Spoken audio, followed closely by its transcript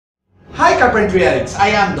Hi carpentry addicts, I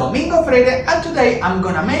am Domingo Freire and today I'm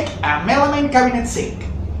gonna make a melamine cabinet sink.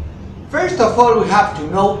 First of all, we have to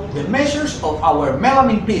know the measures of our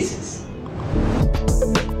melamine pieces.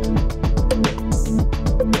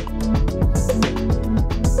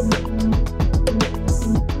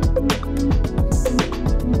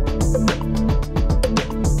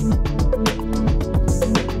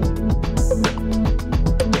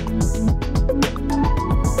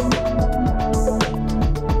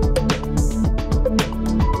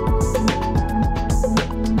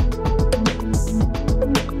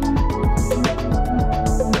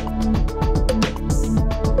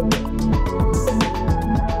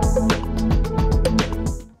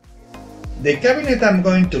 The cabinet I'm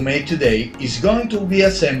going to make today is going to be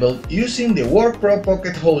assembled using the WORKPRO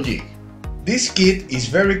Pocket Hole Jig. This kit is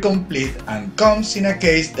very complete and comes in a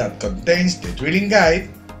case that contains the drilling guide,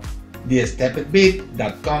 the stepped bit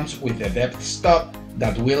that comes with the depth stop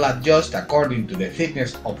that will adjust according to the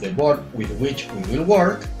thickness of the board with which we will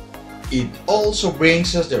work. It also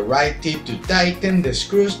brings us the right tip to tighten the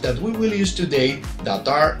screws that we will use today that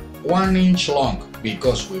are 1 inch long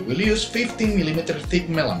because we will use 15mm thick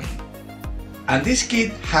melamine. And this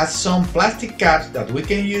kit has some plastic caps that we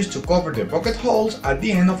can use to cover the pocket holes at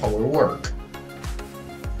the end of our work.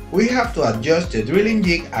 We have to adjust the drilling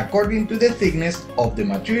jig according to the thickness of the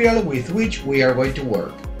material with which we are going to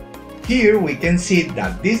work. Here we can see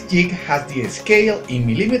that this jig has the scale in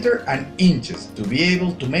millimeters and inches to be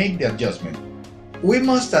able to make the adjustment. We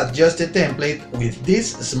must adjust the template with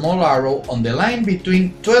this small arrow on the line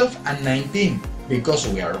between 12 and 19 because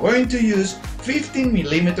we are going to use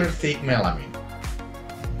 15mm thick melamine.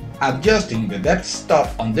 Adjusting the depth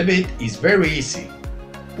stop on the bit is very easy.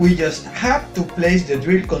 We just have to place the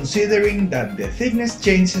drill considering that the thickness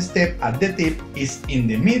change step at the tip is in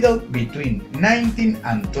the middle between 19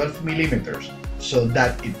 and 12mm, so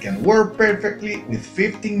that it can work perfectly with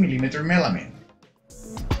 15mm melamine.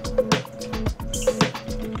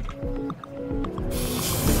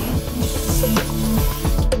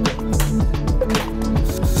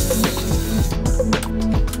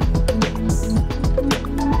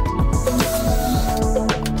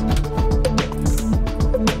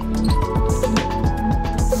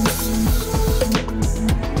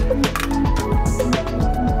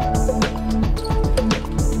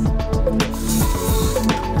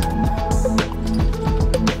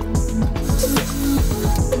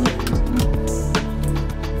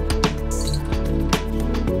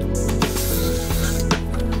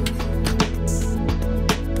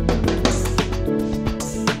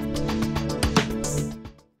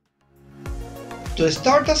 To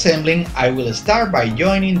start assembling, I will start by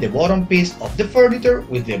joining the bottom piece of the furniture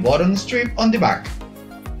with the bottom strip on the back.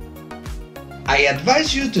 I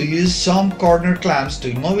advise you to use some corner clamps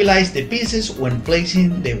to immobilize the pieces when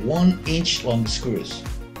placing the 1 inch long screws.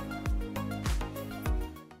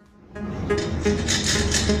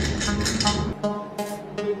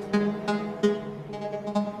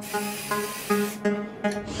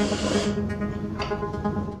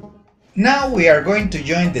 Now we are going to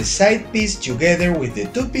join the side piece together with the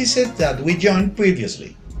two pieces that we joined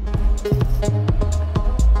previously.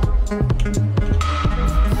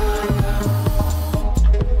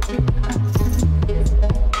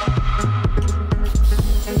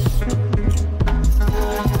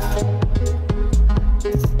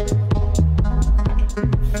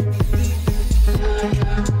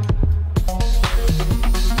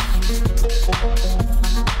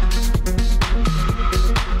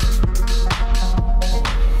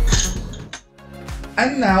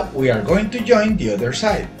 And now we are going to join the other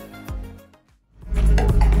side.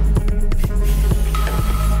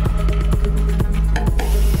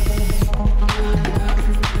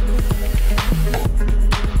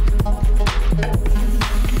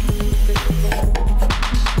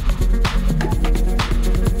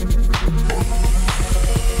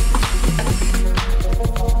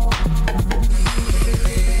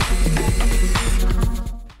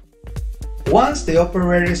 Once the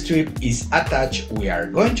operator strip is attached, we are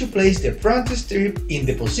going to place the front strip in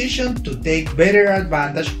the position to take better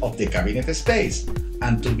advantage of the cabinet space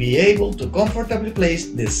and to be able to comfortably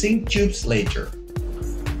place the sink tubes later.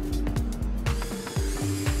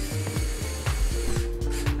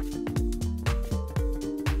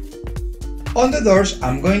 On the doors,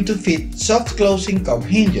 I'm going to fit soft closing cup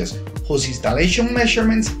hinges, whose installation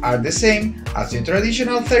measurements are the same as the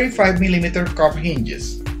traditional 35mm cup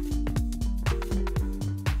hinges.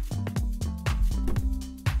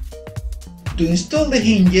 To install the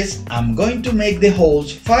hinges, I'm going to make the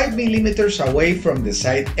holes 5mm away from the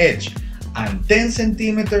side edge and 10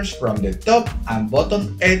 cm from the top and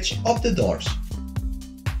bottom edge of the doors.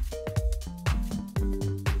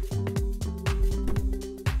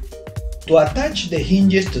 To attach the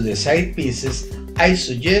hinges to the side pieces, I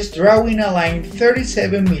suggest drawing a line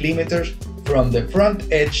 37 mm from the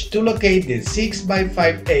front edge to locate the 6 by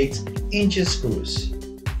 5/8 inch screws.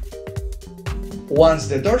 Once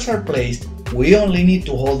the doors are placed, we only need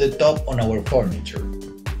to hold the top on our furniture.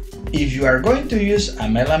 If you are going to use a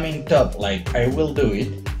melamine top like I will do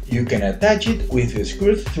it, you can attach it with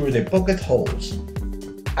screws through the pocket holes.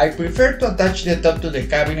 I prefer to attach the top to the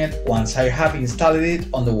cabinet once I have installed it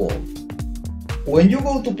on the wall. When you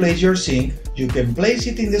go to place your sink, you can place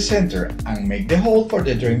it in the center and make the hole for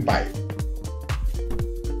the drain pipe.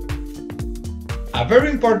 A very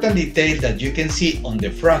important detail that you can see on the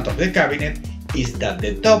front of the cabinet is that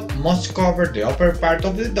the top must cover the upper part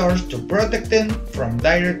of the doors to protect them from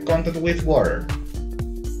direct contact with water.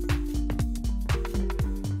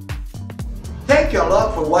 Thank you a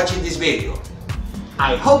lot for watching this video.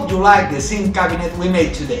 I hope you like the sink cabinet we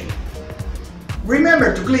made today.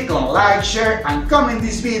 Remember to click on like, share and comment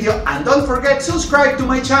this video, and don't forget to subscribe to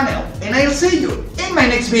my channel, and I'll see you in my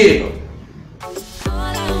next video.